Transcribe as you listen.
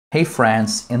Hey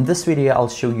friends, in this video I'll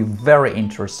show you very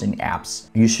interesting apps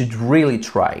you should really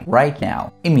try right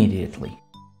now, immediately.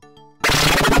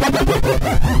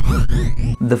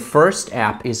 The first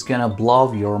app is gonna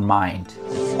blow your mind.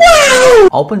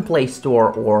 Open Play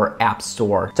Store or App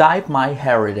Store, type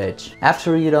MyHeritage.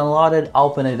 After you download it,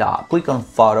 open it up. Click on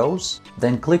Photos,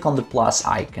 then click on the plus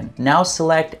icon. Now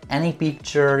select any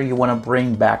picture you want to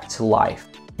bring back to life.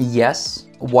 Yes,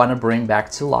 want to bring back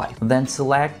to life. Then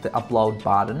select the upload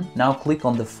button. Now click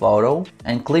on the photo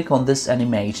and click on this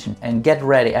animation and get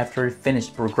ready. After you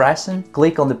finish progressing,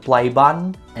 click on the play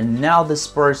button and now this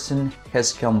person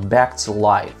has come back to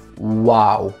life.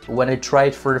 Wow, when I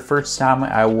tried for the first time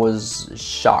I was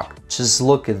shocked. Just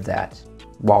look at that.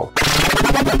 Wow.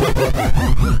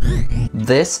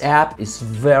 This app is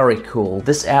very cool.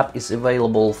 This app is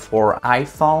available for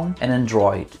iPhone and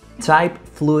Android. Type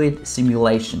Fluid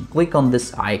Simulation. Click on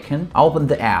this icon, open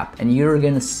the app, and you're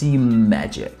gonna see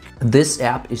magic. This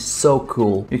app is so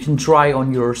cool. You can try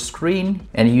on your screen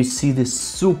and you see this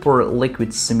super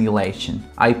liquid simulation.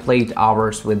 I played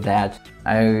hours with that.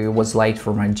 I was late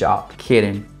for my job.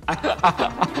 Kidding.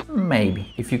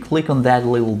 Maybe. If you click on that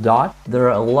little dot, there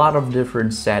are a lot of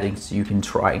different settings you can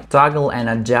try. Toggle and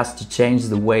adjust to change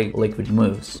the way liquid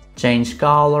moves. Change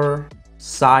color,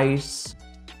 size,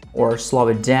 or slow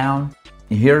it down.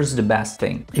 Here's the best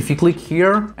thing. If you click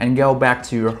here and go back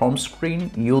to your home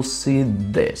screen, you'll see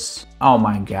this. Oh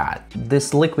my god.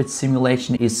 This liquid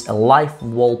simulation is a live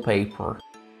wallpaper.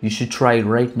 You should try it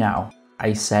right now.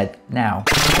 I said now.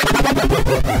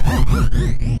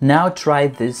 Now try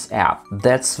this app.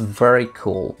 That's very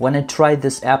cool. When I tried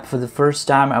this app for the first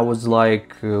time, I was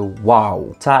like,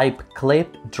 wow. Type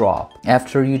Clip Drop.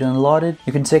 After you download it,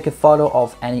 you can take a photo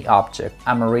of any object.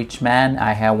 I'm a rich man,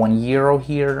 I have €1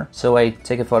 here, so I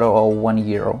take a photo of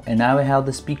 €1. And now I have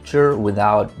this picture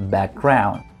without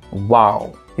background.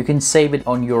 Wow. You can save it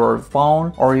on your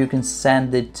phone or you can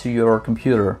send it to your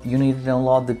computer. You need to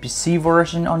download the PC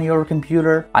version on your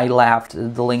computer. I left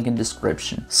the link in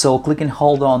description. So click and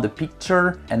hold on the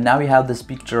picture and now you have this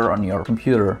picture on your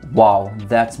computer. Wow,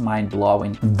 that's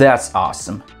mind-blowing. That's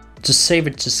awesome. To save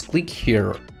it, just click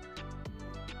here.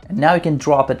 And now you can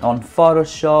drop it on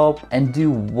Photoshop and do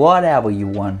whatever you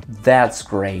want. That's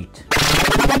great.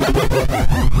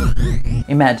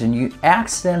 Imagine you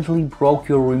accidentally broke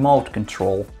your remote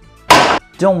control.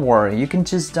 Don't worry, you can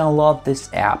just download this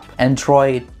app,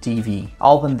 Android TV.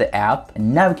 Open the app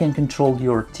and now you can control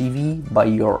your TV by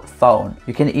your phone.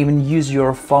 You can even use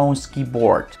your phone's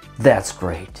keyboard. That's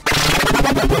great.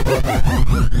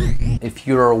 If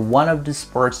you're one of these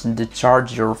persons that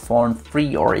charge your phone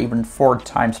 3 or even 4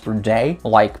 times per day,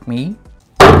 like me,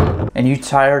 and you're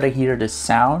tired to hear the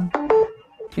sound,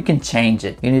 you can change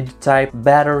it. You need to type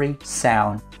battery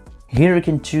sound. Here you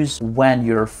can choose when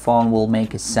your phone will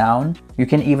make a sound. You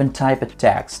can even type a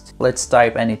text. Let's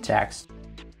type any text.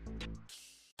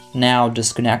 Now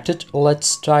disconnect it.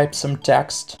 Let's type some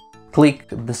text. Click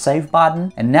the save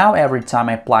button and now every time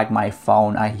I plug my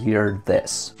phone I hear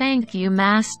this. Thank you,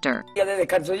 master.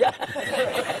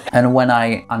 And when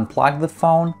I unplug the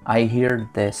phone I hear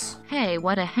this. Hey,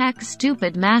 what a heck,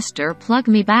 stupid master, plug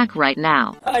me back right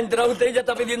now.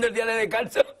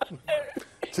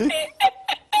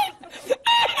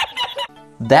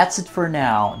 That's it for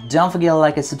now. Don't forget to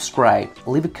like and subscribe.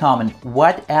 Leave a comment.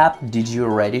 What app did you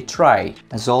already try?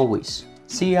 As always,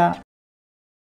 see ya!